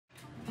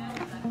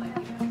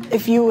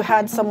If you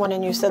had someone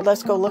and you said,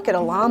 let's go look at a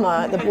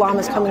llama, the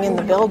llama's coming in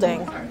the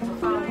building.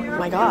 Oh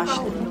my gosh,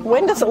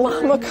 when does a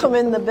llama come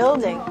in the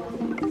building?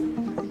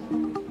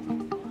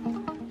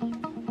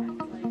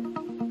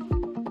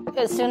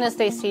 As soon as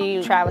they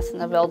see Travis in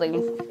the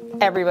building,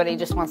 everybody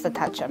just wants to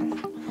touch him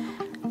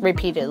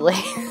repeatedly.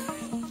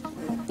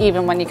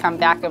 Even when you come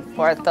back and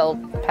forth, they'll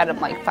pet him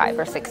like 5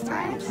 or 6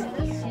 times.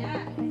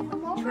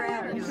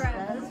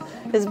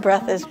 His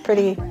breath is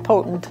pretty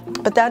potent,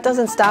 but that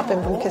doesn't stop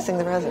him from kissing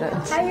the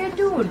residents. How you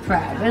doing,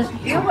 Travis?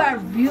 You are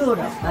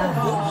beautiful.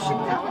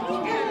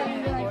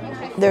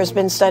 There's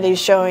been studies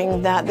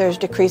showing that there's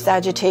decreased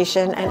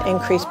agitation and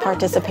increased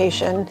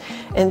participation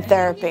in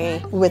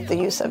therapy with the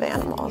use of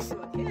animals.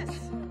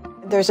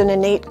 There's an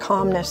innate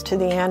calmness to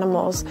the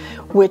animals,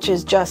 which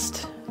is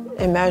just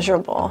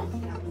immeasurable.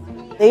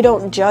 They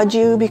don't judge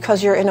you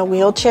because you're in a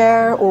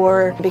wheelchair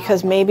or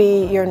because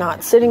maybe you're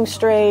not sitting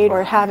straight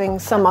or having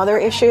some other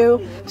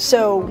issue.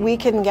 So we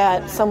can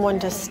get someone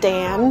to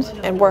stand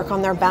and work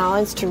on their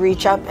balance to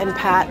reach up and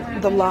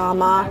pat the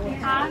llama.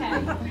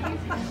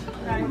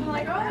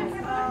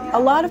 A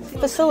lot of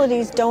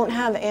facilities don't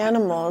have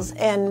animals,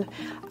 and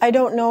I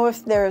don't know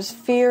if there's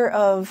fear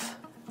of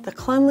the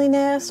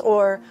cleanliness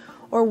or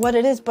what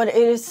it is, but it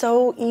is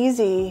so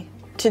easy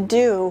to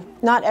do.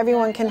 Not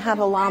everyone can have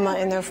a llama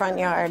in their front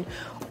yard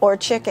or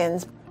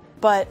chickens,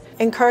 but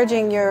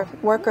encouraging your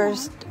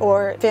workers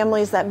or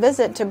families that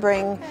visit to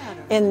bring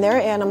in their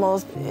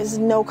animals is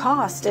no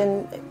cost,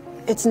 and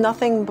it's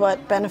nothing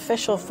but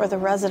beneficial for the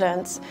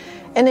residents.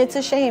 And it's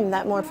a shame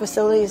that more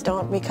facilities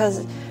don't,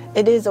 because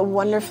it is a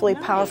wonderfully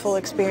powerful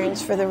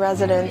experience for the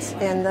residents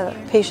and the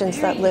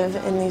patients that live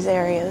in these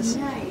areas.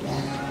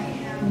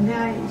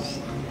 Nice.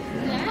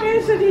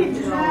 Isn't he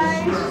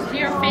nice?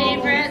 Your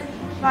favorite?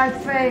 My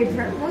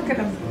favorite. Look at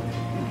him.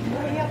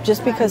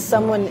 Just because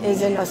someone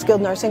is in a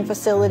skilled nursing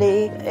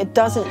facility, it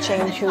doesn't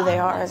change who they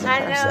are as a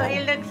person. I know,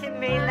 he looks at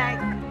me like,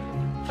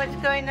 what's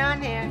going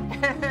on here?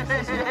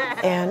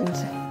 And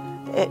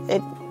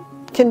it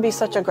can be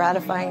such a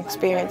gratifying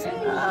experience.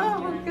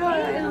 Oh, God,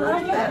 I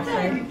love that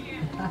thing.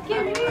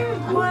 Give me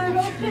one.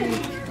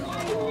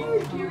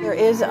 There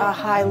is a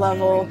high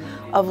level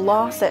of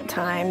loss at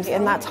times,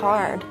 and that's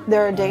hard.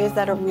 There are days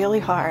that are really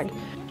hard.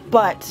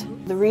 But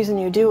the reason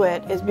you do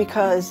it is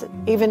because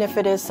even if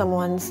it is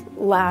someone's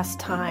last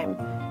time,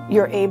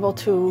 you're able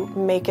to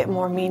make it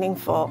more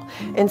meaningful.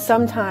 And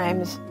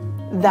sometimes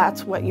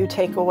that's what you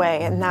take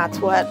away, and that's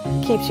what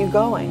keeps you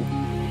going.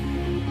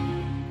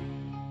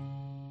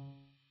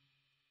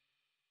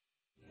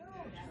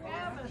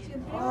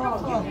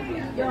 Oh,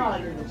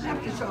 God. I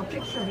have to show a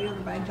picture of you to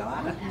my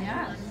daughter.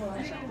 Yes.